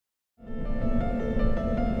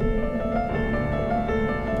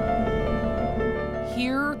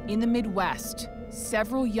the Midwest,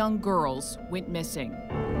 several young girls went missing.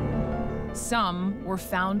 Some were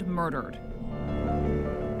found murdered.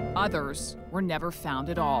 Others were never found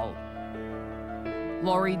at all.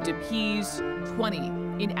 Laurie DePease, 20,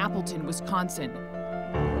 in Appleton, Wisconsin.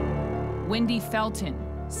 Wendy Felton,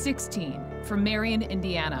 16, from Marion,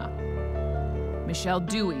 Indiana. Michelle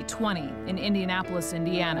Dewey, 20, in Indianapolis,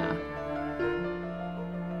 Indiana.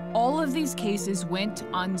 All of these cases went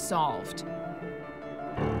unsolved.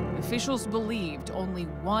 Officials believed only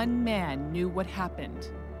one man knew what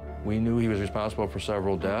happened. We knew he was responsible for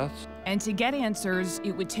several deaths. And to get answers,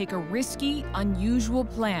 it would take a risky, unusual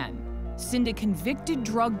plan. Send a convicted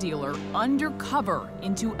drug dealer undercover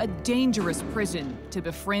into a dangerous prison to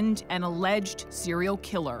befriend an alleged serial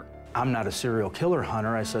killer. I'm not a serial killer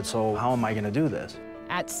hunter. I said, so how am I going to do this?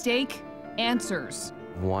 At stake, answers.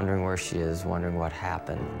 Wondering where she is, wondering what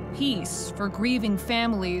happened. Peace for grieving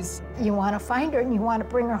families. You want to find her and you want to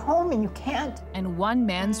bring her home and you can't. And one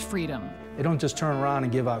man's freedom. They don't just turn around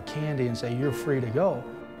and give out candy and say, you're free to go.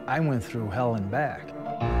 I went through hell and back.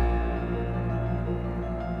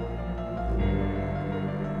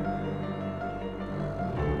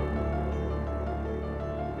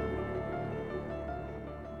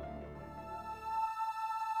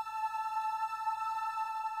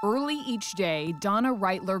 Early each day, Donna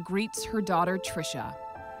Reitler greets her daughter, Tricia.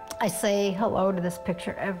 I say hello to this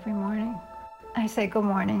picture every morning. I say good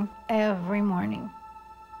morning every morning.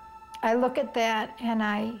 I look at that and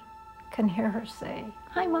I can hear her say,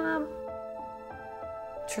 hi, Mom.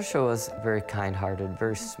 Tricia was very kind-hearted,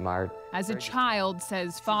 very smart. As a child,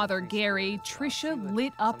 says Father Gary, Tricia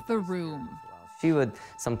lit up the room. She would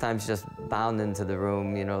sometimes just bound into the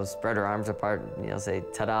room, you know, spread her arms apart, you know, say,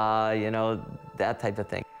 ta-da, you know, that type of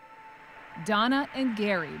thing. Donna and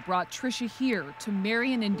Gary brought Tricia here to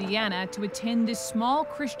Marion, Indiana to attend this small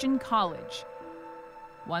Christian college.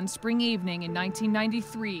 One spring evening in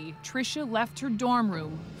 1993, Tricia left her dorm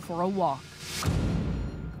room for a walk.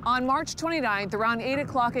 On March 29th, around 8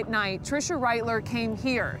 o'clock at night, Tricia Reitler came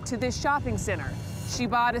here to this shopping center. She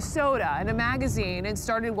bought a soda and a magazine and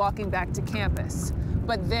started walking back to campus.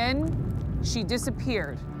 But then she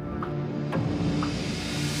disappeared.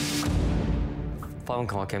 Phone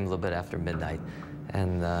call came a little bit after midnight,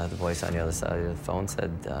 and the voice on the other side of the phone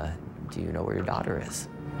said, do you know where your daughter is?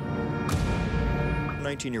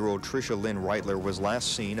 19-year-old Tricia Lynn Reitler was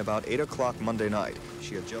last seen about 8 o'clock Monday night.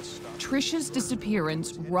 She had just stopped. Tricia's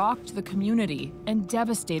disappearance rocked the community and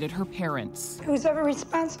devastated her parents. Who's ever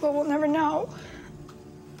responsible will never know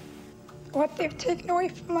what they've taken away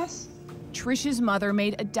from us. Tricia's mother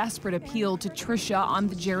made a desperate appeal to Tricia on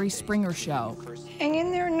The Jerry Springer Show. Hang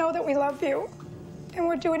in there and know that we love you, and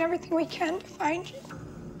we're doing everything we can to find you.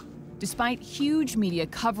 Despite huge media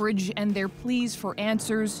coverage and their pleas for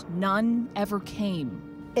answers, none ever came.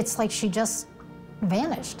 It's like she just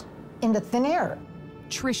vanished into thin air.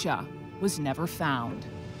 Tricia was never found.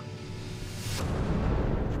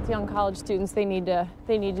 Young college students, they need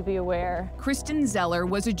to be aware. Kristen Zeller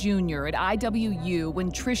was a junior at IWU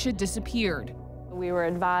when Tricia disappeared. We were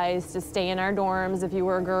advised to stay in our dorms if you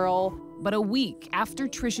were a girl. But a week after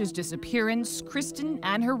Tricia's disappearance, Kristen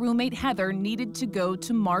and her roommate Heather needed to go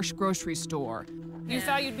to Marsh grocery store. You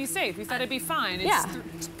thought you'd be safe. You thought it'd be fine. It's yeah.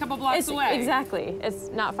 A couple blocks away. Exactly. It's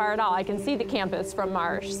not far at all. I can see the campus from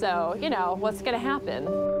Marsh, so, you know, what's going to happen?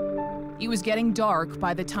 It was getting dark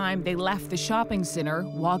by the time they left the shopping center,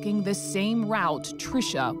 walking the same route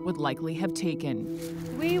Tricia would likely have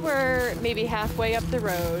taken. We were maybe halfway up the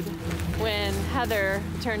road when Heather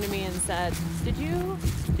turned to me and said, Did you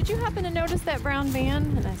happen to notice that brown van?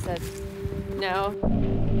 And I said, no.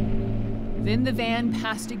 Then the van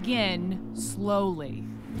passed again, slowly.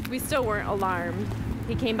 We still weren't alarmed.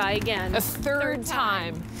 He came by again. A third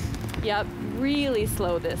time. Yep, really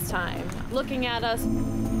slow this time. Looking at us,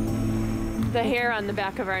 the hair on the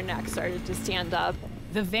back of our neck started to stand up.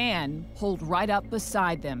 The van pulled right up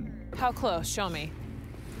beside them. How close? Show me.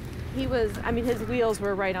 He was, I mean, his wheels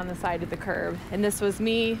were right on the side of the curb. And this was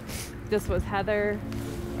me, this was Heather.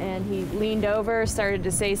 And he leaned over, started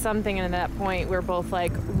to say something, and at that point, we were both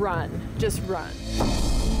like, run, just run.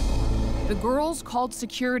 The girls called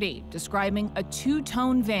security, describing a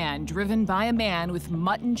two-tone van driven by a man with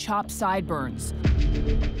mutton chop sideburns.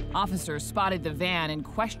 Officers spotted the van and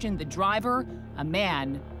questioned the driver, a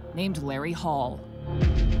man named Larry Hall.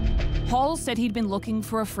 Hall said he'd been looking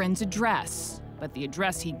for a friend's address, but the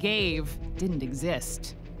address he gave didn't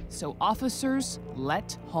exist. So officers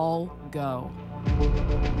let Hall go.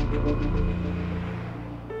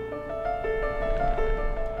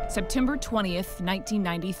 September 20th,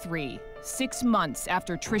 1993, 6 months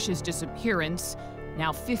after Tricia's disappearance,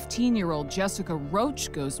 Now 15-year-old Jessica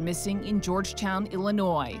Roach goes missing in Georgetown,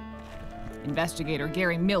 Illinois. Investigator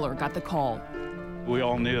Gary Miller got the call. We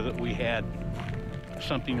all knew that we had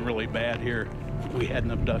something really bad here. We had an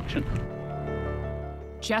abduction.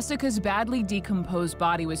 Jessica's badly decomposed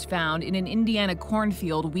body was found in an Indiana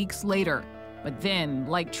cornfield weeks later. But then,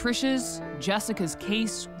 like Trisha's, Jessica's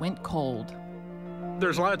case went cold.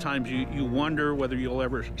 There's a lot of times you wonder whether you'll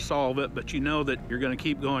ever solve it, but you know that you're going to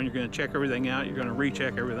keep going, you're going to check everything out, you're going to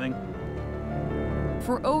recheck everything.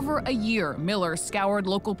 For over a year, Miller scoured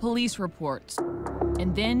local police reports.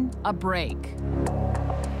 And then a break.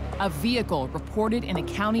 A vehicle reported in a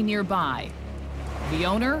county nearby. The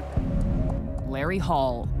owner? Larry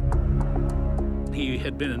Hall. He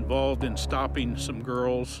had been involved in stopping some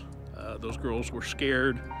girls. Those girls were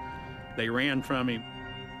scared. They ran from him.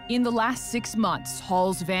 In the last 6 months,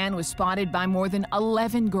 Hall's van was spotted by more than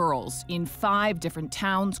 11 girls in 5 different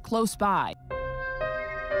towns close by,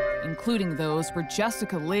 including those where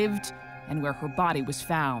Jessica lived and where her body was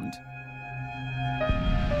found.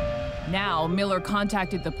 Now, Miller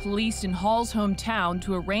contacted the police in Hall's hometown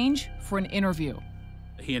to arrange for an interview.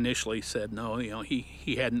 He initially said no,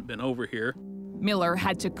 he hadn't been over here. Miller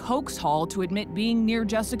had to coax Hall to admit being near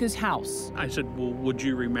Jessica's house. I said, well, would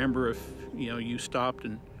you remember if, you stopped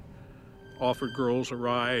and offered girls a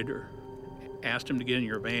ride or asked him to get in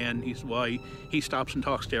your van? He said, well, he stops and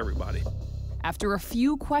talks to everybody. After a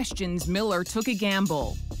few questions, Miller took a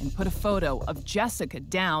gamble and put a photo of Jessica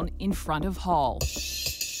down in front of Hall.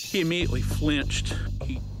 He immediately flinched.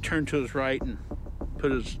 He turned to his right and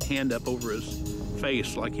put his hand up over his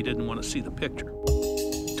face like he didn't want to see the picture.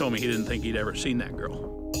 Told me he didn't think he'd ever seen that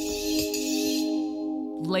girl.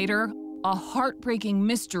 Later, a heartbreaking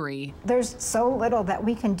mystery. There's so little that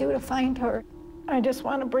we can do to find her. I just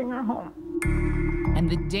want to bring her home. And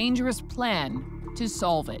the dangerous plan to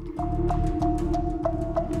solve it.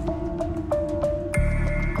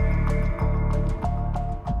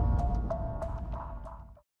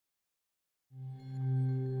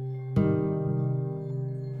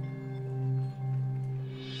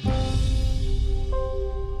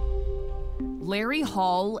 Larry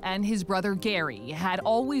Hall and his brother Gary had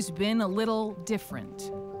always been a little different.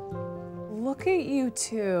 Look at you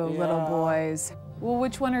two, little boys. Well,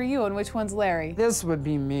 which one are you and which one's Larry? This would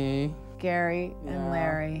be me. Gary and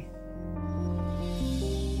Larry.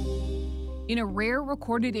 In a rare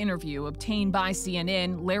recorded interview obtained by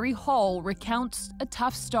CNN, Larry Hall recounts a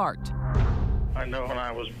tough start. I know when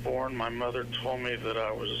I was born, my mother told me that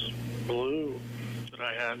I was blue, that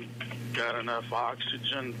I hadn't got enough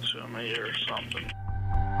oxygen to me or something.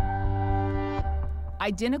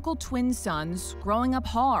 Identical twin sons growing up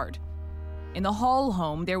hard. In the Hall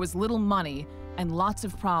home, there was little money and lots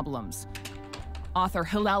of problems. Author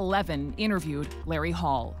Hillel Levin interviewed Larry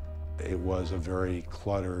Hall. It was a very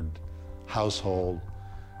cluttered household.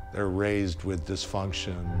 They're raised with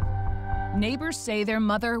dysfunction. Neighbors say their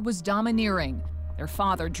mother was domineering. Their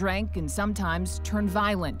father drank and sometimes turned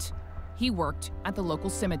violent. He worked at the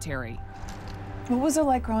local cemetery. What was it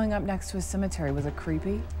like growing up next to a cemetery? Was it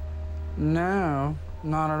creepy? No,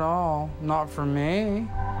 not at all. Not for me.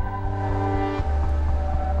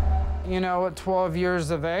 At 12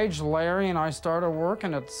 years of age, Larry and I started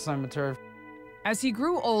working at the cemetery. As he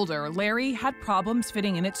grew older, Larry had problems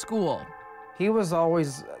fitting in at school. He was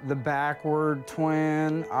always the backward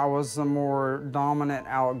twin. I was the more dominant,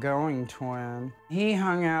 outgoing twin. He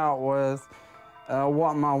hung out with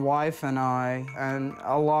what my wife and I and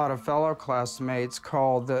a lot of fellow classmates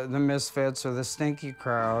called the misfits or the stinky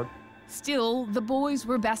crowd. Still, the boys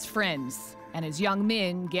were best friends. And as young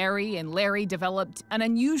men, Gary and Larry developed an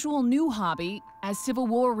unusual new hobby as Civil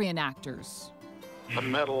War reenactors. I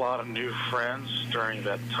met a lot of new friends during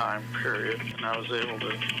that time period, and I was able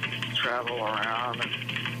to travel around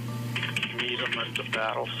and meet them at the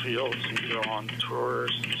battlefields and go on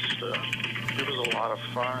tours and stuff. It was a lot of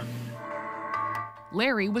fun.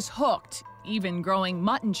 Larry was hooked, even growing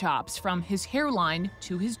mutton chops from his hairline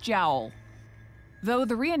to his jowl. Though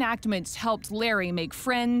the reenactments helped Larry make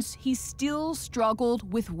friends, he still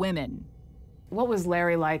struggled with women. What was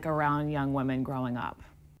Larry like around young women growing up?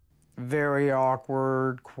 Very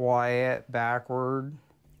awkward, quiet, backward.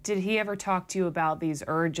 Did he ever talk to you about these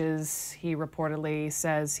urges? He reportedly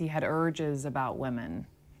says he had urges about women.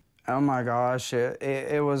 Oh my gosh,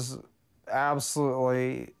 it was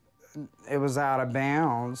absolutely, it was out of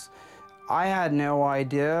bounds. I had no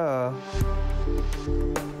idea.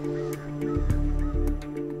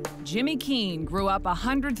 Jimmy Keene grew up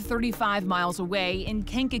 135 miles away in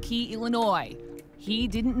Kankakee, Illinois. He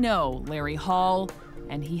didn't know Larry Hall,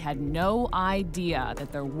 and he had no idea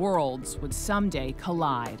that their worlds would someday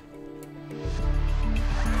collide.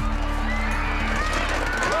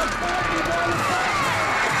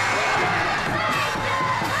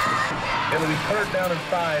 It'll be third down and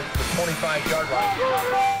 5 for 25-yard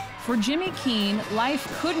line. For Jimmy Keene, life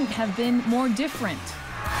couldn't have been more different.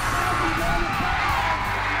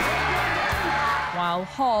 While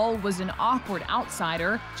Hall was an awkward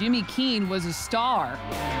outsider, Jimmy Keene was a star,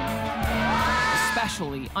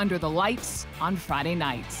 especially under the lights on Friday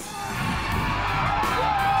nights.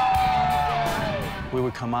 We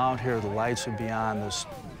would come out here, the lights would be on,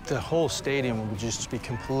 the whole stadium would just be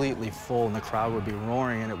completely full and the crowd would be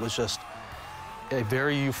roaring, and it was just a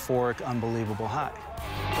very euphoric, unbelievable high.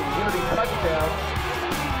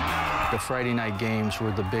 The Friday night games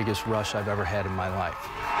were the biggest rush I've ever had in my life.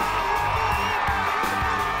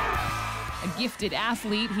 A gifted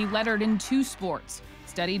athlete, he lettered in 2 sports,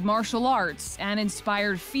 studied martial arts, and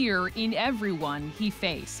inspired fear in everyone he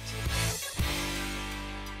faced.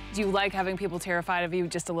 Do you like having people terrified of you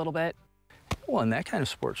just a little bit? Well, in that kind of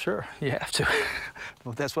sport, sure, you have to.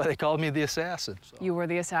 Well, that's why they called me the Assassin. So. You were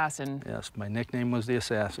the Assassin. Yes, my nickname was the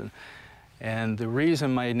Assassin. And the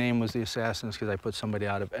reason my name was the Assassin is because I put somebody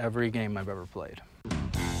out of every game I've ever played.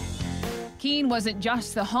 Keene wasn't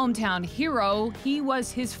just the hometown hero, he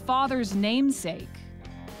was his father's namesake.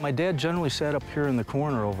 My dad generally sat up here in the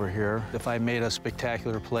corner over here. If I made a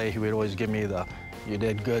spectacular play, he would always give me the, "You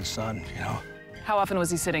did good, son," you know. How often was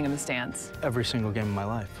he sitting in the stands? Every single game of my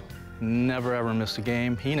life. Never ever missed a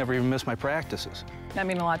game. He never even missed my practices. That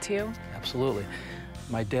mean a lot to you? Absolutely.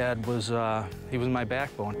 My dad was, he was my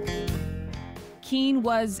backbone. Keene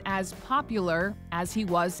was as popular as he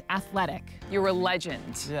was athletic. You were a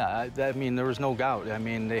legend. Yeah, I mean, there was no doubt. I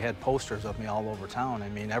mean, they had posters of me all over town. I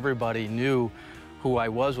mean, everybody knew who I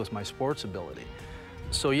was with my sports ability.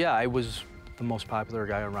 So yeah, I was the most popular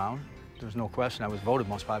guy around. There's no question I was voted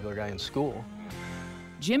most popular guy in school.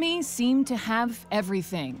 Jimmy seemed to have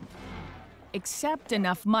everything, except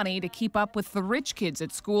enough money to keep up with the rich kids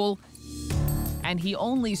at school. And he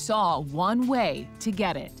only saw one way to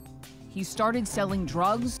get it. He started selling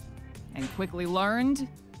drugs and quickly learned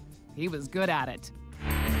he was good at it.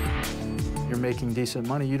 You're making decent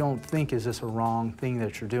money. You don't think, is this a wrong thing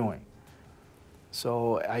that you're doing?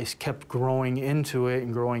 So I kept growing into it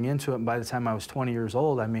and growing into it. And by the time I was 20 years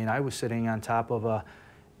old, I mean, I was sitting on top of an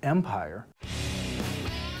empire.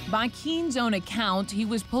 By Keene's own account, he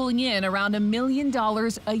was pulling in around $1 million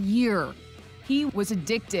a year. He was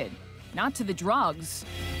addicted, not to the drugs,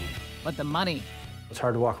 but the money. It's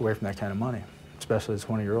hard to walk away from that kind of money, especially as a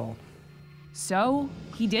 20-year-old. So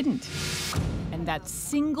he didn't. And that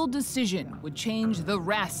single decision would change the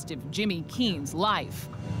rest of Jimmy Keene's life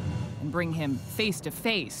and bring him face to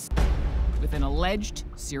face with an alleged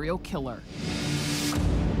serial killer.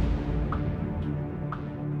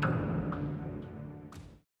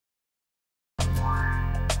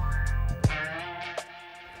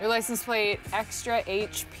 Your license plate, extra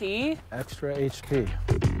HP? Extra HP.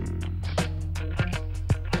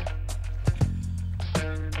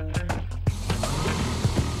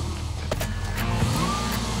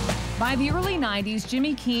 By the early 90s,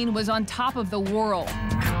 Jimmy Keene was on top of the world.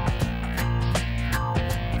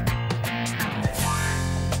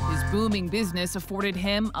 His booming business afforded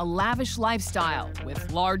him a lavish lifestyle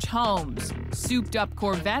with large homes, souped-up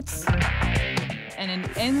Corvettes, and an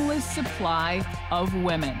endless supply of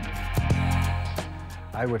women.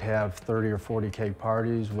 I would have 30 or 40 keg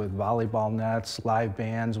parties with volleyball nets, live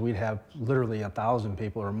bands. We'd have literally 1,000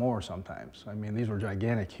 people or more sometimes. I mean, these were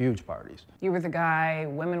gigantic, huge parties. You were the guy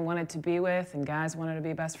women wanted to be with and guys wanted to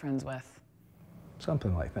be best friends with.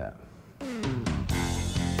 Something like that.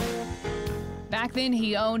 Back then,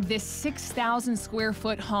 he owned this 6,000 square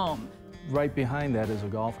foot home. Right behind that is a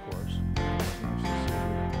golf course.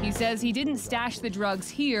 He says he didn't stash the drugs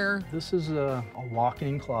here. This is a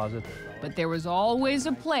walk-in closet. But there was always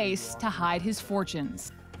a place to hide his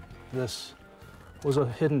fortunes. This was a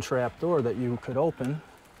hidden trap door that you could open.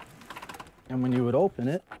 And when you would open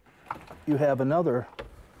it, you have another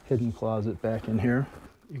hidden closet back in here.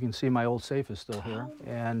 You can see my old safe is still here.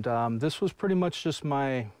 And this was pretty much just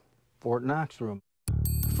my Fort Knox room.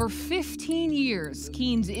 For 15 years,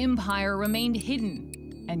 Keene's empire remained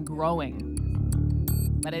hidden and growing.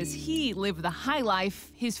 But as he lived the high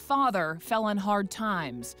life, his father fell on hard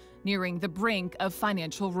times, nearing the brink of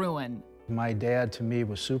financial ruin. My dad, to me,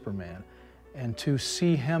 was Superman. And to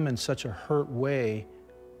see him in such a hurt way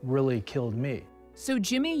really killed me. So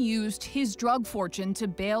Jimmy used his drug fortune to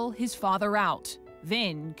bail his father out,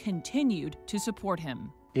 then continued to support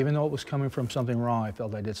him. Even though it was coming from something wrong, I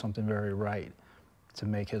felt I did something very right to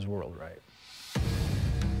make his world right.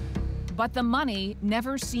 But the money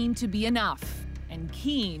never seemed to be enough, and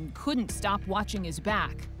Keene couldn't stop watching his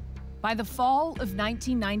back. By the fall of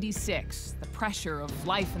 1996, the pressure of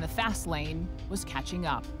life in the fast lane was catching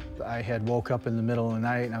up. I had woke up in the middle of the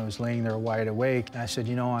night and I was laying there wide awake. And I said,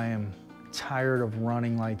 you know, I am tired of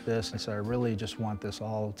running like this. I said, I really just want this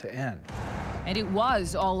all to end. And it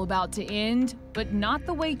was all about to end, but not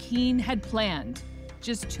the way Keene had planned.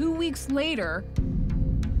 Just 2 weeks later,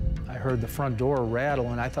 I heard the front door rattle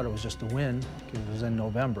and I thought it was just the wind, because it was in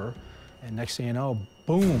November. And next thing you know,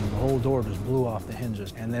 boom, the whole door just blew off the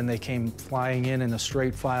hinges. And then they came flying in a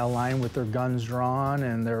straight file line with their guns drawn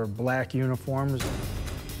and their black uniforms.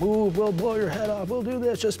 Move, we'll blow your head off, we'll do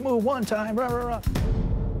this, just move one time, rah, rah, rah.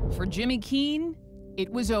 For Jimmy Keene,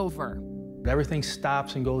 it was over. Everything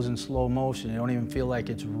stops and goes in slow motion. You don't even feel like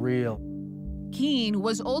it's real. Keene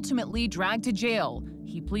was ultimately dragged to jail.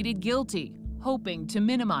 He pleaded guilty, hoping to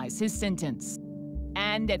minimize his sentence.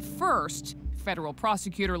 And at first, federal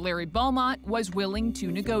prosecutor Larry Beaumont was willing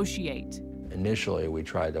to negotiate. Initially, we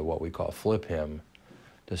tried to what we call flip him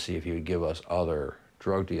to see if he would give us other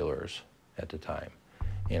drug dealers at the time.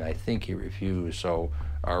 And I think he refused, so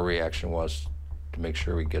our reaction was to make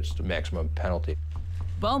sure he gets the maximum penalty.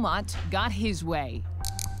 Beaumont got his way,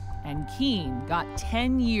 and Keene got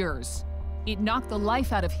 10 years. It knocked the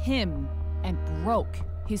life out of him and broke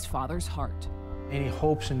his father's heart. Any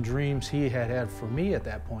hopes and dreams he had had for me at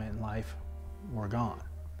that point in life were gone.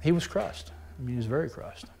 He was crushed. I mean, he was very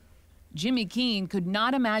crushed. Jimmy Keene could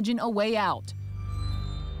not imagine a way out,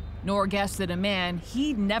 nor guess that a man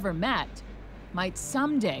he'd never met might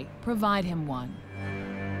someday provide him one.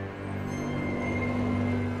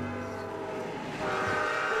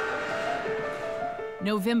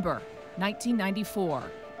 November 1994,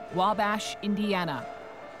 Wabash, Indiana.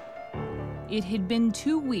 It had been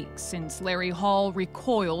 2 weeks since Larry Hall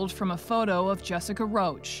recoiled from a photo of Jessica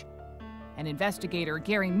Roach. And investigator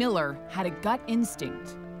Gary Miller had a gut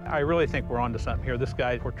instinct. I really think we're onto something here. This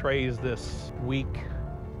guy portrays this weak,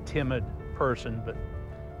 timid person, but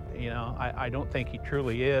you know, I don't think he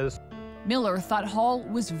truly is. Miller thought Hall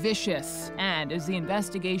was vicious, and as the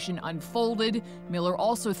investigation unfolded, Miller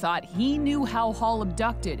also thought he knew how Hall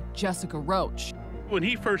abducted Jessica Roach. When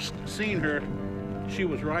he first seen her, she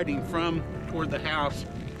was riding from toward the house,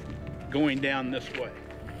 going down this way.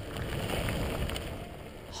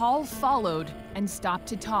 Hall followed and stopped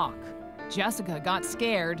to talk. Jessica got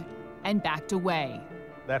scared and backed away.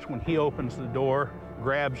 That's when he opens the door,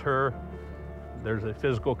 grabs her. There's a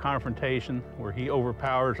physical confrontation where he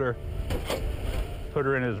overpowers her, put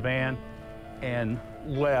her in his van, and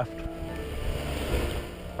left,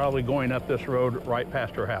 probably going up this road right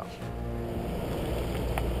past her house.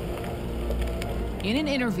 In an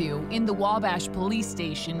interview in the Wabash police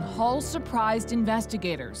station, Hall surprised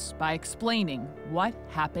investigators by explaining what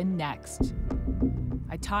happened next.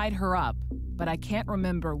 I tied her up, but I can't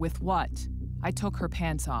remember with what. I took her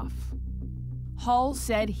pants off. Hall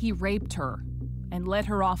said he raped her and led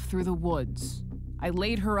her off through the woods. I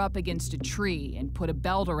laid her up against a tree and put a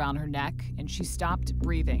belt around her neck, and she stopped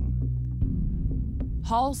breathing.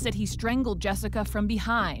 Hall said he strangled Jessica from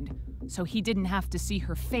behind, so he didn't have to see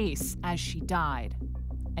her face as she died.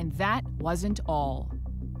 And that wasn't all.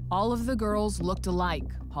 All of the girls looked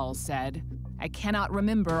alike, Hall said. I cannot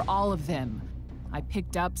remember all of them. I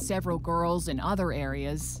picked up several girls in other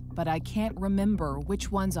areas, but I can't remember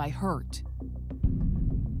which ones I hurt.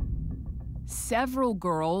 Several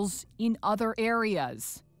girls in other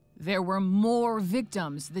areas. There were more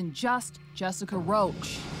victims than just Jessica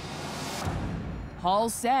Roach. Hall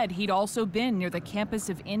said he'd also been near the campus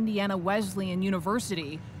of Indiana Wesleyan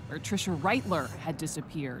University, where Tricia Reitler had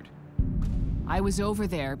disappeared. I was over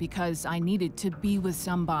there because I needed to be with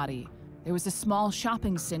somebody. There was a small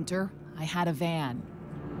shopping center. I had a van.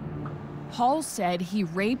 Hall said he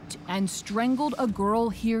raped and strangled a girl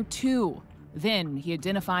here too. Then he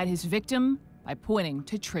identified his victim by pointing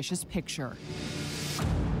to Tricia's picture.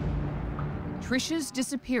 Tricia's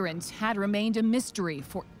disappearance had remained a mystery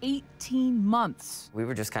for 18 months. We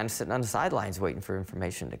were just kind of sitting on the sidelines waiting for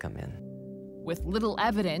information to come in. With little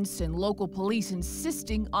evidence and local police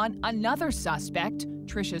insisting on another suspect,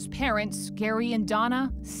 Tricia's parents, Gary and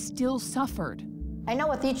Donna, still suffered. I know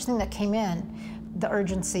with each thing that came in, the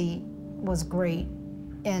urgency was great,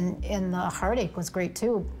 and the heartache was great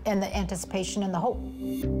too, and the anticipation and the hope.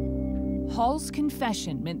 Hall's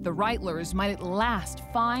confession meant the Reitlers might at last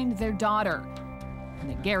find their daughter, and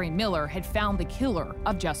that Gary Miller had found the killer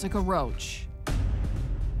of Jessica Roach.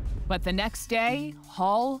 But the next day,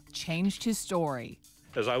 Hall changed his story.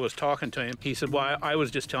 As I was talking to him, he said, well, I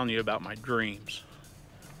was just telling you about my dreams.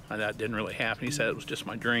 And that didn't really happen. He said it was just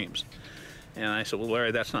my dreams. And I said, well,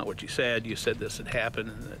 Larry, that's not what you said. You said this had happened,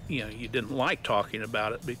 and that, you know, you didn't like talking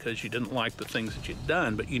about it because you didn't like the things that you'd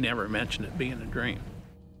done, but you never mentioned it being a dream.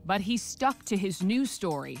 But he stuck to his new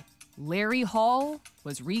story. Larry Hall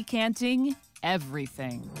was recanting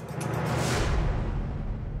everything.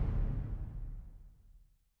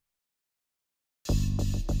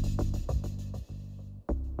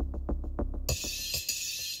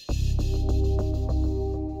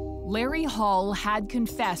 Larry Hall had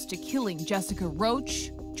confessed to killing Jessica Roach,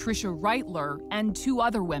 Tricia Reitler, and 2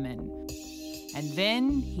 other women. And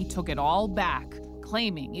then he took it all back,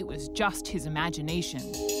 claiming it was just his imagination.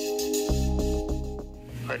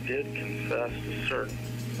 I did confess to certain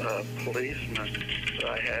policemen that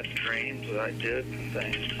I had dreams that I did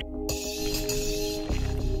things.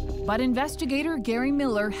 But investigator Gary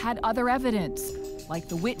Miller had other evidence, like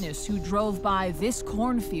the witness who drove by this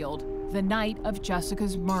cornfield the night of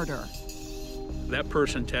Jessica's murder. That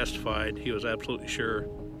person testified he was absolutely sure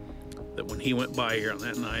that when he went by here on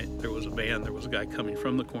that night, there was a guy coming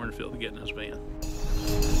from the cornfield to get in his van.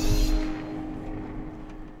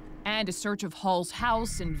 And a search of Hall's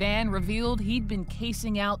house and van revealed he'd been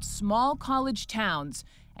casing out small college towns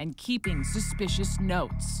and keeping suspicious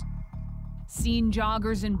notes. Seen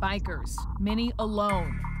joggers and bikers, many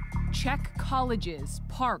alone. Check colleges,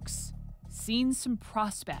 parks, seen some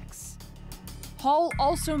prospects. Hall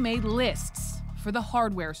also made lists for the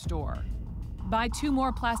hardware store. Buy 2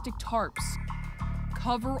 more plastic tarps.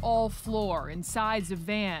 Cover all floor and sides of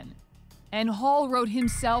van. And Hall wrote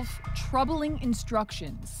himself troubling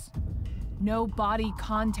instructions. No body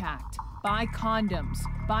contact. Buy condoms.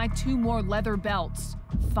 Buy 2 more leather belts.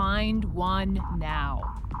 Find one now.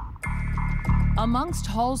 Amongst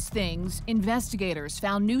Hall's things, investigators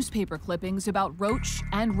found newspaper clippings about Roach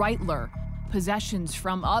and Reitler, possessions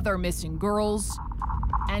from other missing girls,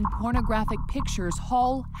 and pornographic pictures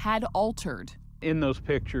Hall had altered. In those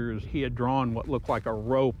pictures, he had drawn what looked like a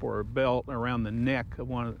rope or a belt around the neck of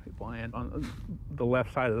one of the people, and on the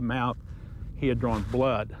left side of the mouth, he had drawn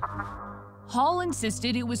blood. Hall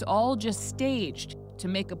insisted it was all just staged to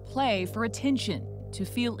make a play for attention, to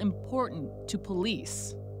feel important to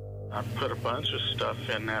police. I put a bunch of stuff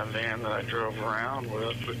in that van that I drove around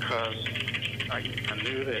with because I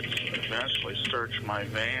knew they'd eventually search my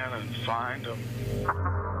van and find them.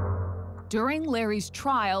 During Larry's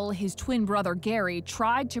trial, his twin brother Gary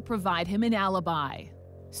tried to provide him an alibi.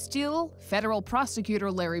 Still, federal prosecutor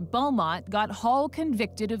Larry Beaumont got Hall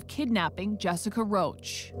convicted of kidnapping Jessica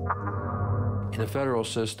Roach. In the federal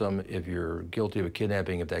system, if you're guilty of a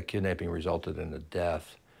kidnapping, if that kidnapping resulted in a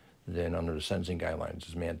death, then under the sentencing guidelines,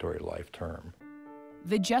 it's mandatory life term.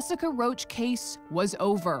 The Jessica Roach case was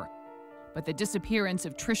over, but the disappearance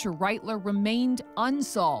of Tricia Reitler remained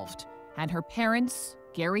unsolved, and her parents,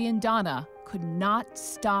 Gary and Donna, could not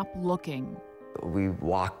stop looking. We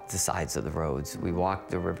walked the sides of the roads. We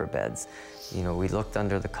walked the riverbeds. You know, we looked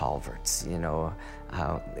under the culverts. You know,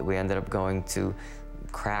 we ended up going to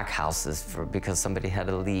crack houses because somebody had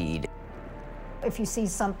a lead. If you see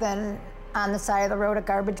something on the side of the road, a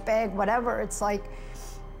garbage bag, whatever, it's like,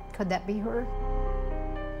 could that be her?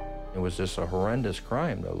 It was just a horrendous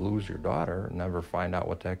crime to lose your daughter and never find out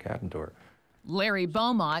what the heck happened to her. Larry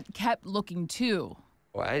Beaumont kept looking too.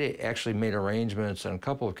 Well, I actually made arrangements on a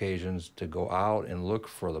couple of occasions to go out and look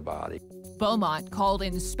for the body. Beaumont called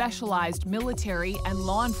in specialized military and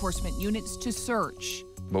law enforcement units to search.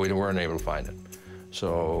 But we weren't able to find it.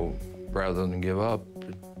 So rather than give up,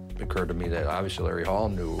 it occurred to me that obviously Larry Hall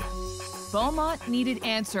knew. Beaumont needed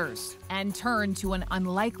answers and turned to an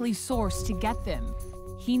unlikely source to get them.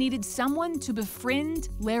 He needed someone to befriend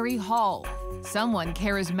Larry Hall, someone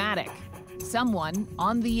charismatic, someone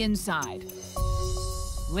on the inside.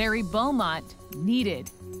 Larry Beaumont needed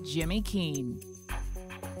Jimmy Keene.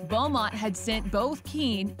 Beaumont had sent both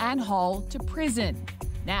Keene and Hall to prison.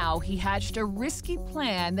 Now he hatched a risky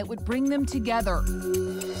plan that would bring them together.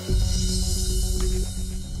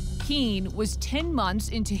 Keene was 10 months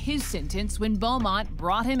into his sentence when Beaumont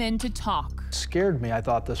brought him in to talk. It scared me. I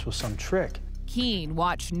thought this was some trick. Keene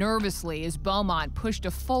watched nervously as Beaumont pushed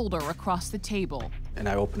a folder across the table. And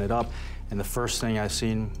I opened it up, and the first thing I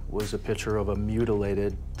seen was a picture of a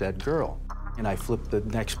mutilated dead girl. And I flipped the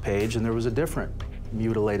next page, and there was a different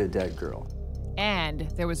mutilated dead girl. And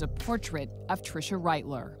there was a portrait of Tricia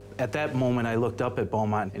Reitler. At that moment, I looked up at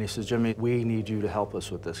Beaumont, and he says, Jimmy, we need you to help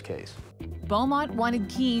us with this case. Beaumont wanted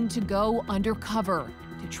Keene to go undercover,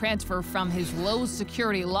 to transfer from his low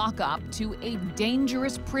security lockup to a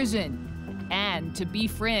dangerous prison, and to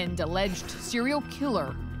befriend alleged serial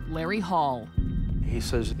killer Larry Hall. He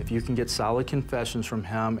says, if you can get solid confessions from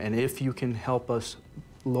him, and if you can help us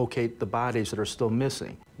locate the bodies that are still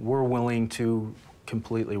missing. We're willing to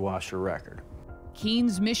completely wash your record.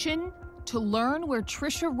 Keen's mission? To learn where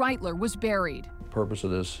Tricia Reitler was buried. The purpose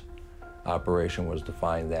of this operation was to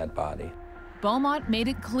find that body. Beaumont made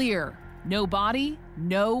it clear, no body,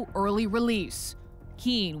 no early release.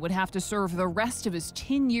 Keen would have to serve the rest of his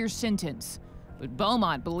 10-year sentence, but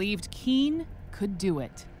Beaumont believed Keen could do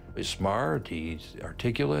it. He's smart, he's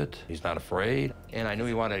articulate, he's not afraid, and I knew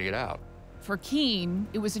he wanted to get out. For Keen,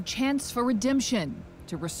 it was a chance for redemption,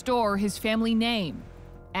 to restore his family name,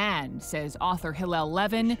 and, says author Hillel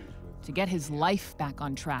Levin, to get his life back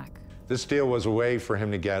on track. This deal was a way for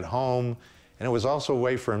him to get home, and it was also a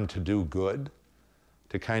way for him to do good,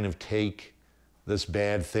 to kind of take this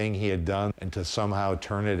bad thing he had done and to somehow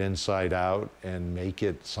turn it inside out and make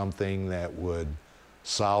it something that would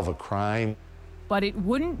solve a crime. But it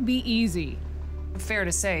wouldn't be easy. Fair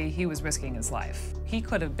to say he was risking his life. He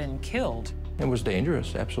could have been killed. It was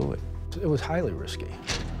dangerous, absolutely. It was highly risky.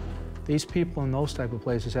 These people in those type of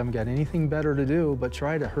places haven't got anything better to do but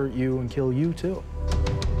try to hurt you and kill you too.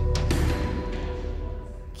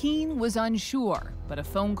 Keen was unsure, but a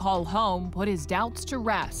phone call home put his doubts to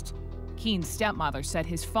rest. Keen's stepmother said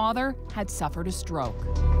his father had suffered a stroke.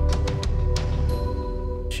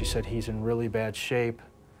 She said, he's in really bad shape.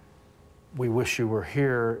 We wish you were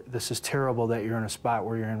here. This is terrible that you're in a spot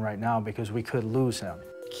where you're in right now because we could lose him.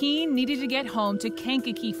 Keen needed to get home to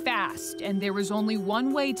Kankakee fast, and there was only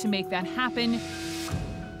one way to make that happen.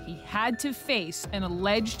 He had to face an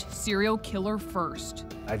alleged serial killer first.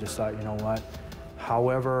 I just thought, you know what?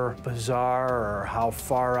 However bizarre or how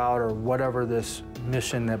far out or whatever this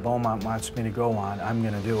mission that Beaumont wants me to go on, I'm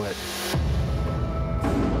gonna do it.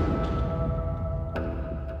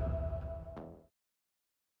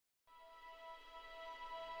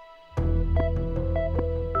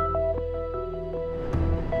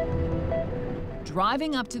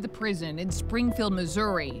 Driving up to the prison in Springfield,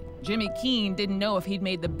 Missouri, Jimmy Keen didn't know if he'd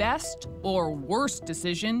made the best or worst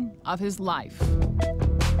decision of his life.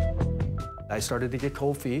 I started to get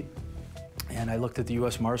cold feet, and I looked at the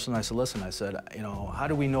U.S. Marshal and I said, listen, I said, you know, how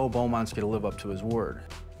do we know Beaumont's going to live up to his word?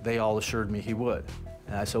 They all assured me he would.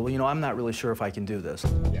 And I said, well, you know, I'm not really sure if I can do this.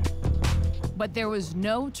 Yeah. But there was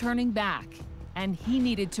no turning back, and he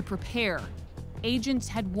needed to prepare. Agents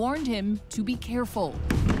had warned him to be careful.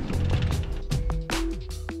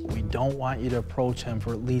 We don't want you to approach him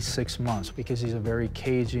for at least 6 months because he's a very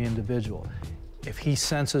cagey individual. If he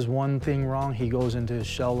senses one thing wrong, he goes into his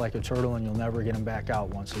shell like a turtle and you'll never get him back out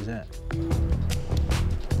once he's in.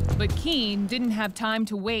 But Keen didn't have time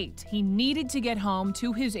to wait. He needed to get home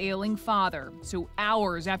to his ailing father. So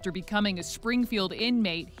hours after becoming a Springfield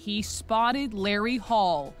inmate, he spotted Larry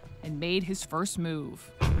Hall and made his first move.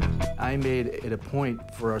 I made it a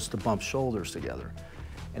point for us to bump shoulders together.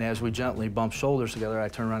 And as we gently bumped shoulders together, I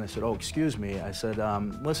turned around and I said, oh, excuse me. I said,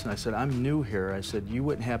 listen, I said, I'm new here. I said, you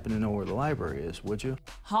wouldn't happen to know where the library is, would you?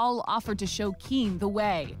 Hall offered to show Keen the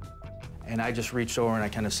way. And I just reached over and I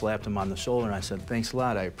kind of slapped him on the shoulder and I said, thanks a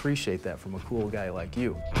lot, I appreciate that from a cool guy like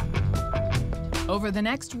you. Over the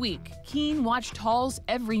next week, Keen watched Hall's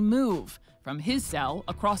every move, from his cell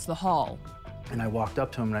across the hall. And I walked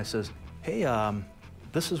up to him and I says, hey,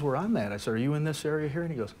 this is where I'm at. I said, are you in this area here?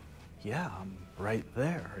 And he goes, yeah, I'm right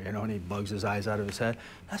there, you know, and he bugs his eyes out of his head.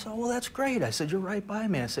 I said, well, that's great. I said, you're right by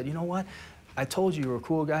me. I said, you know what? I told you were a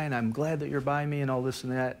cool guy, and I'm glad that you're by me and all this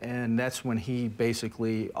and that. And that's when he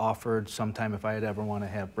basically offered sometime if I'd ever want to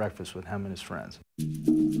have breakfast with him and his friends.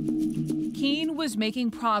 Keen was making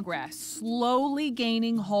progress, slowly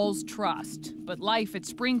gaining Hall's trust. But life at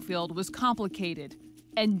Springfield was complicated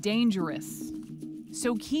and dangerous.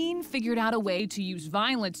 So Keen figured out a way to use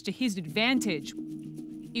violence to his advantage.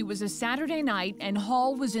 It was a Saturday night, and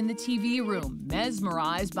Hall was in the TV room,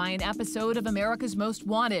 mesmerized by an episode of America's Most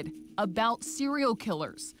Wanted about serial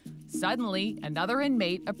killers. Suddenly, another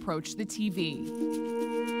inmate approached the TV.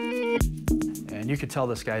 And you could tell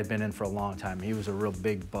this guy had been in for a long time. He was a real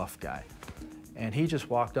big, buff guy. And he just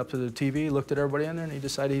walked up to the TV, looked at everybody in there, and he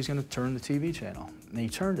decided he's going to turn the TV channel. And he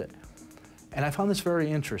turned it. And I found this very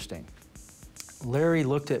interesting. Larry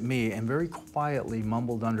looked at me and very quietly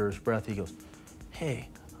mumbled under his breath. He goes, hey,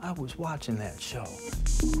 I was watching that show.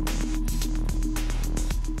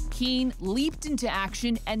 Keen leaped into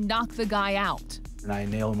action and knocked the guy out. And I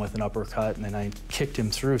nailed him with an uppercut, and then I kicked him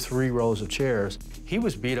through 3 rows of chairs. He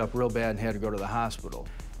was beat up real bad and had to go to the hospital.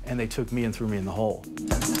 And they took me and threw me in the hole.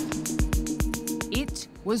 It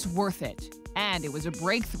was worth it, and it was a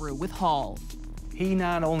breakthrough with Hall. He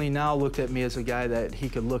not only now looked at me as a guy that he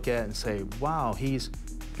could look at and say, wow, he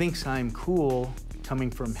thinks I'm cool. Coming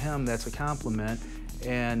from him, that's a compliment.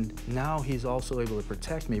 And now he's also able to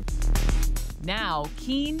protect me. Now,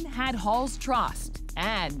 Keene had Hall's trust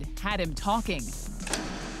and had him talking.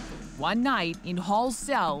 One night in Hall's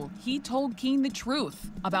cell, he told Keene the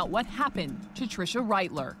truth about what happened to Tricia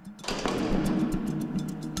Reitler.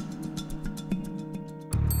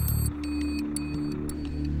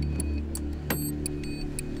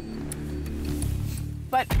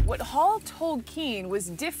 But what Hall told Keene was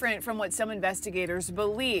different from what some investigators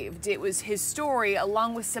believed. It was his story,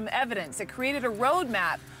 along with some evidence, that created a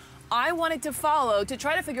roadmap I wanted to follow to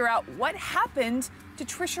try to figure out what happened to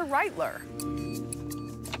Tricia Reitler.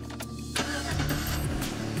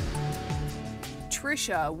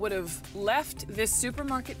 Tricia would have left this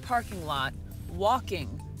supermarket parking lot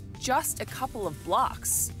walking just a couple of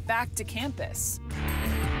blocks back to campus.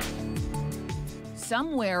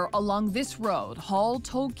 Somewhere along this road, Hall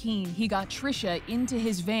told Keene he got Tricia into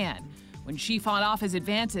his van. When she fought off his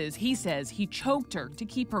advances, he says he choked her to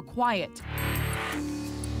keep her quiet.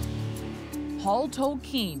 Hall told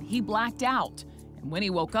Keene he blacked out, and when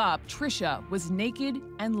he woke up, Tricia was naked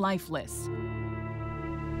and lifeless.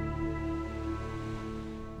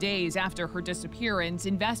 Days after her disappearance,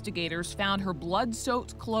 investigators found her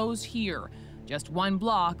blood-soaked clothes here, just 1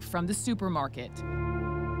 block from the supermarket.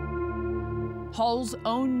 Hall's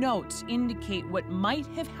own notes indicate what might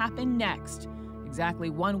have happened next. Exactly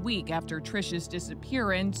 1 week after Tricia's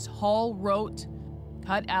disappearance, Hall wrote,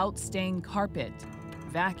 "Cut out stained carpet,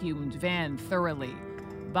 vacuumed van thoroughly,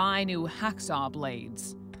 buy new hacksaw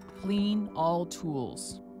blades, clean all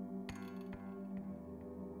tools."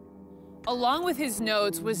 Along with his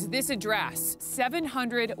notes was this address,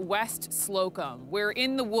 700 West Slocum. We're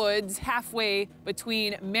in the woods halfway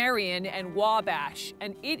between Marion and Wabash,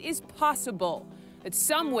 and it is possible that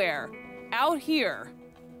somewhere out here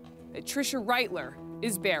that Tricia Reitler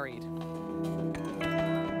is buried.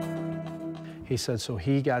 He said, so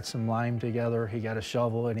he got some lime together, he got a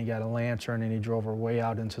shovel, and he got a lantern, and he drove her way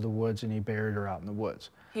out into the woods, and he buried her out in the woods.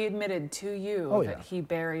 He admitted to you that he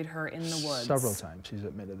buried her in the woods. Several times he's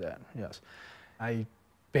admitted that, yes. I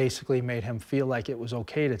basically made him feel like it was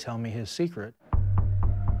okay to tell me his secret.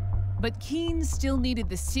 But Keene still needed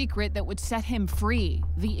the secret that would set him free,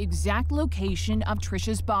 the exact location of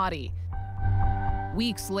Tricia's body.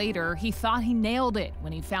 Weeks later, he thought he nailed it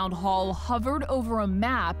when he found Hall hovered over a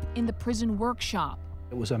map in the prison workshop.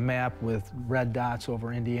 It was a map with red dots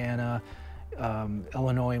over Indiana,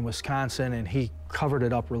 Illinois and Wisconsin, and he covered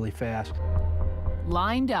it up really fast.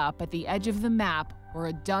 Lined up at the edge of the map were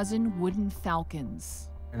a dozen wooden falcons.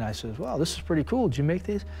 And I said, wow, this is pretty cool. Did you make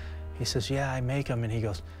these? He says, yeah, I make them. And he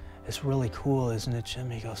goes, it's really cool, isn't it, Jim?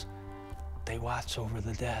 He goes, they watch over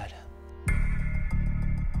the dead.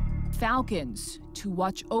 Falcons to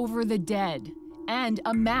watch over the dead, and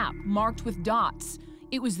a map marked with dots.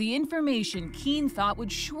 It was the information Keene thought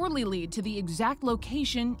would surely lead to the exact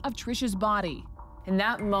location of Tricia's body. In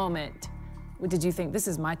that moment, what did you think? This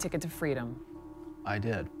is my ticket to freedom. I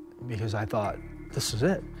did, because I thought, this is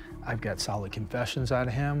it. I've got solid confessions out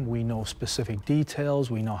of him. We know specific details.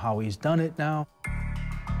 We know how he's done it now.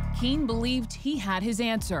 Keene believed he had his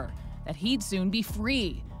answer, that he'd soon be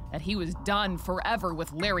free, that he was done forever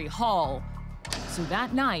with Larry Hall. So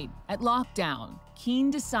that night at lockdown,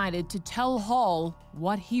 Keene decided to tell Hall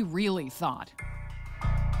what he really thought.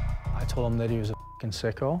 I told him that he was a f***ing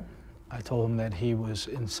sicko. I told him that he was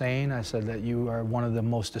insane. I said that you are one of the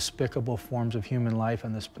most despicable forms of human life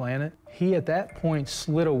on this planet. He, at that point,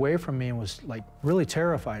 slid away from me and was, like, really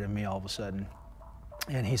terrified of me all of a sudden.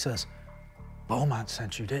 And he says, Beaumont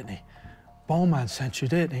sent you, didn't he? Beaumont sent you,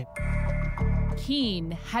 didn't he?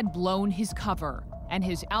 Keene had blown his cover, and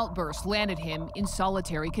his outburst landed him in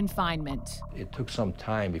solitary confinement. It took some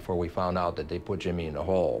time before we found out that they put Jimmy in a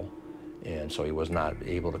hole, and so he was not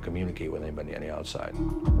able to communicate with anybody on the outside.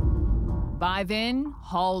 By then,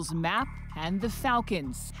 Hall's map and the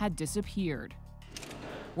Falcons had disappeared.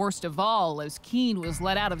 Worst of all, as Keene was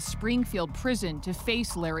let out of Springfield prison to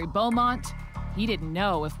face Larry Beaumont, he didn't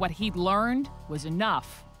know if what he'd learned was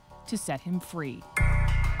enough to set him free.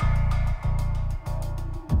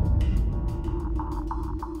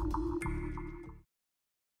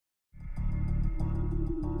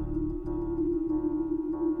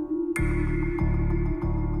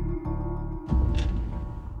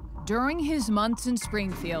 During his months in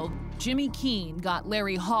Springfield, Jimmy Keene got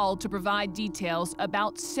Larry Hall to provide details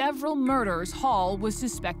about several murders Hall was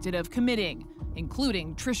suspected of committing,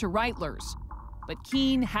 including Tricia Reitler's. But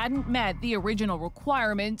Keene hadn't met the original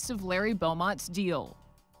requirements of Larry Beaumont's deal.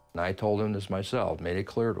 And I told him this myself, made it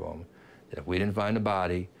clear to him, that if we didn't find a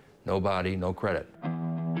body, no credit.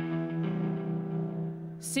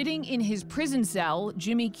 Sitting in his prison cell,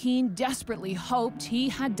 Jimmy Keene desperately hoped he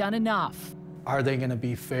had done enough. Are they gonna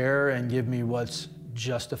be fair and give me what's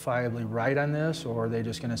justifiably right on this, or are they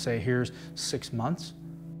just gonna say, here's 6 months?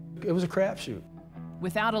 It was a crapshoot.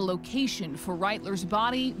 Without a location for Reitler's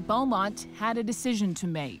body, Beaumont had a decision to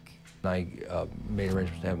make. I made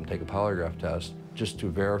arrangements to have him take a polygraph test just to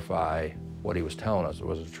verify what he was telling us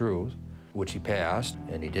was the truth, which he passed,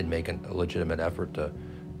 and he did make a legitimate effort to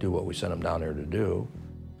do what we sent him down there to do.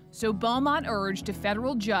 So Beaumont urged a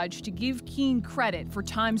federal judge to give Keene credit for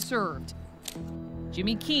time served.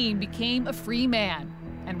 Jimmy Keene became a free man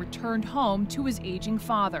and returned home to his aging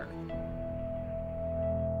father.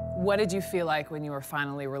 What did you feel like when you were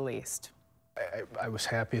finally released? I was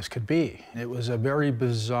happy as could be. It was a very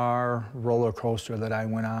bizarre roller coaster that I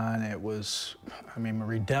went on. It was, I mean,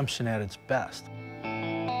 redemption at its best.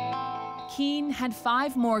 Keene had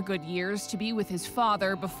 5 more good years to be with his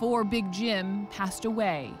father before Big Jim passed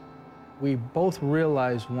away. We both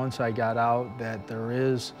realized once I got out that there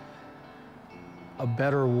is a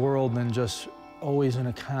better world than just always in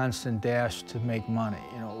a constant dash to make money.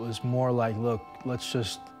 You know, it was more like, look, let's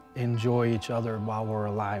just enjoy each other while we're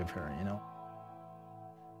alive here, you know?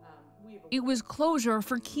 It was closure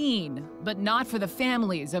for Keene, but not for the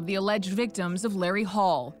families of the alleged victims of Larry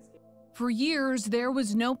Hall. For years, there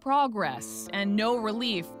was no progress and no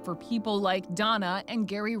relief for people like Donna and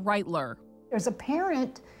Gary Reitler. As a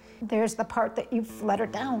parent, there's the part that you've let her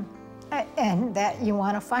down and that you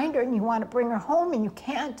want to find her and you want to bring her home and you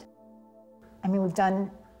can't. I mean, we've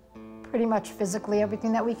done pretty much physically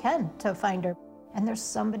everything that we can to find her. And there's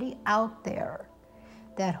somebody out there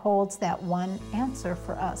that holds that one answer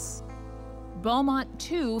for us. Beaumont,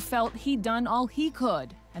 too, felt he'd done all he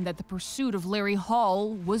could and that the pursuit of Larry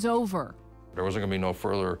Hall was over. There wasn't going to be no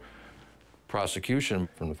further prosecution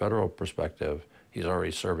from the federal perspective. He's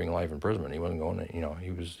already serving life imprisonment. He wasn't going to, you know,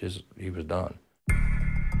 he was done.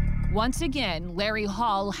 Once again, Larry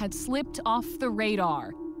Hall had slipped off the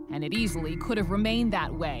radar, and it easily could have remained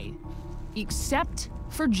that way, except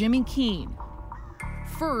for Jimmy Keene.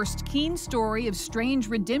 First, Keene's story of strange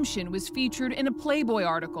redemption was featured in a Playboy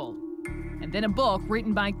article, and then a book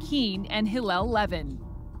written by Keene and Hillel Levin.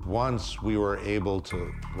 Once we were able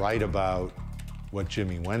to write about what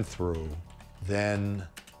Jimmy went through, then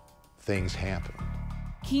things happened.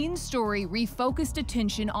 Keene's story refocused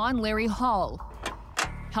attention on Larry Hall,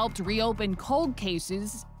 helped reopen cold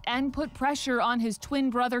cases, and put pressure on his twin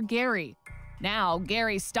brother Gary. Now,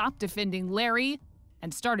 Gary stopped defending Larry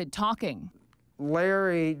and started talking.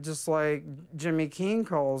 Larry, just like Jimmy Keene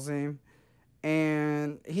calls him,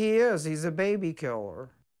 and he's a baby killer.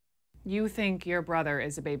 You think your brother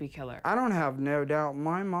is a baby killer? I don't have no doubt in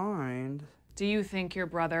my mind. Do you think your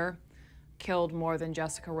brother killed more than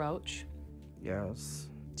Jessica Roach? Yes.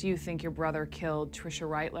 Do you think your brother killed Trisha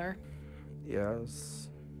Reitler? Yes.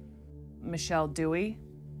 Michelle Dewey?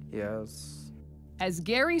 Yes. As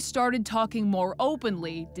Gary started talking more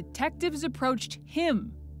openly, detectives approached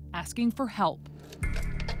him, asking for help.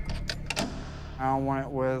 I went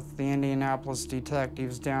with the Indianapolis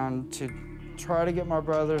detectives down to try to get my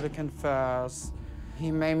brother to confess.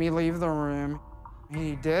 He made me leave the room.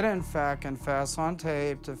 He did, in fact, confess on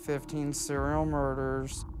tape to 15 serial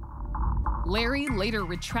murders. Larry later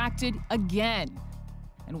retracted again.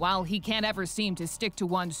 And while he can't ever seem to stick to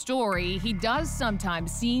one story, he does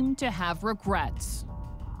sometimes seem to have regrets.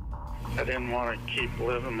 I didn't want to keep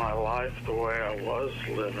living my life the way I was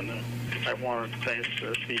living it. I wanted things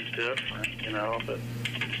to be different, you know, but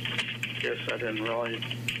I guess I didn't really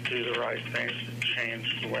do the right things to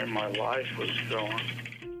change the way my life was going.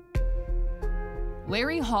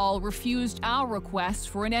 Larry Hall refused our request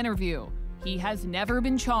for an interview. He has never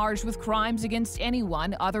been charged with crimes against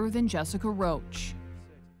anyone other than Jessica Roach.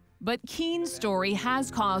 But Keene's story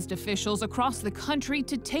has caused officials across the country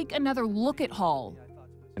to take another look at Hall.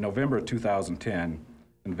 In November of 2010,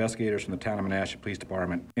 investigators from the town of Menasha Police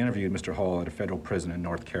Department interviewed Mr. Hall at a federal prison in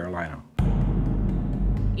North Carolina.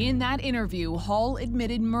 In that interview, Hall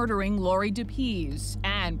admitted murdering Lori DePease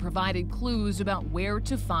and provided clues about where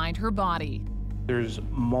to find her body. There's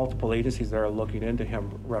multiple agencies that are looking into him,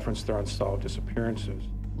 reference their unsolved disappearances.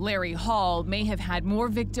 Larry Hall may have had more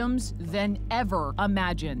victims than ever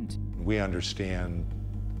imagined. We understand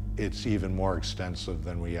it's even more extensive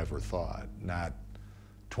than we ever thought. Not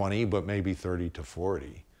 20, but maybe 30 to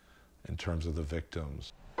 40 in terms of the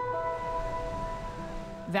victims.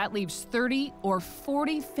 That leaves 30 or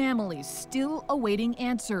 40 families still awaiting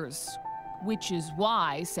answers. Which is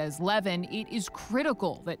why, says Levin, it is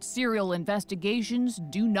critical that serial investigations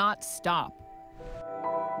do not stop.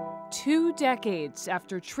 2 decades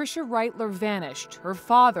after Trisha Reitler vanished, her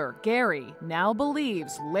father, Gary, now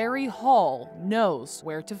believes Larry Hall knows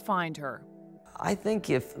where to find her. I think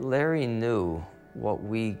if Larry knew what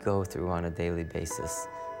we go through on a daily basis,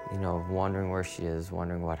 you know, wondering where she is,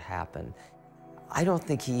 wondering what happened, I don't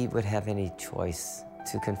think he would have any choice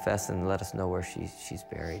to confess and let us know where she's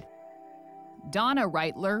buried. Donna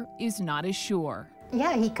Reitler is not as sure.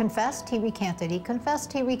 Yeah, he confessed, he recanted. He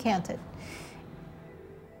confessed, he recanted.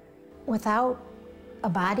 Without a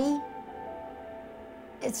body,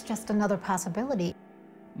 it's just another possibility.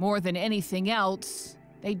 More than anything else,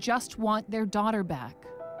 they just want their daughter back.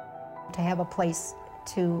 To have a place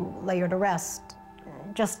to lay her to rest,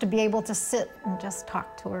 just to be able to sit and just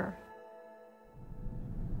talk to her.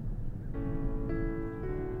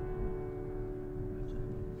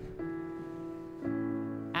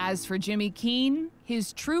 As for Jimmy Keene,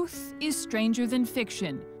 his truth is stranger than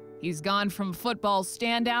fiction. He's gone from football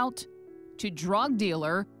standout to drug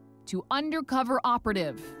dealer to undercover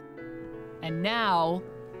operative, and now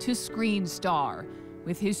to screen star,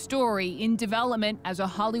 with his story in development as a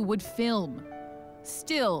Hollywood film.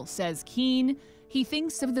 Still, says Keene, he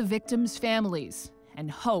thinks of the victims' families and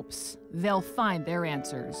hopes they'll find their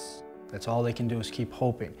answers. That's all they can do is keep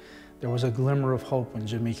hoping. There was a glimmer of hope when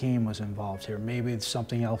Jimmy Keene was involved here. Maybe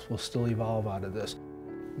something else will still evolve out of this.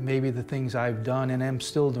 Maybe the things I've done and am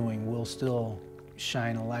still doing will still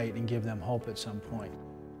shine a light and give them hope at some point.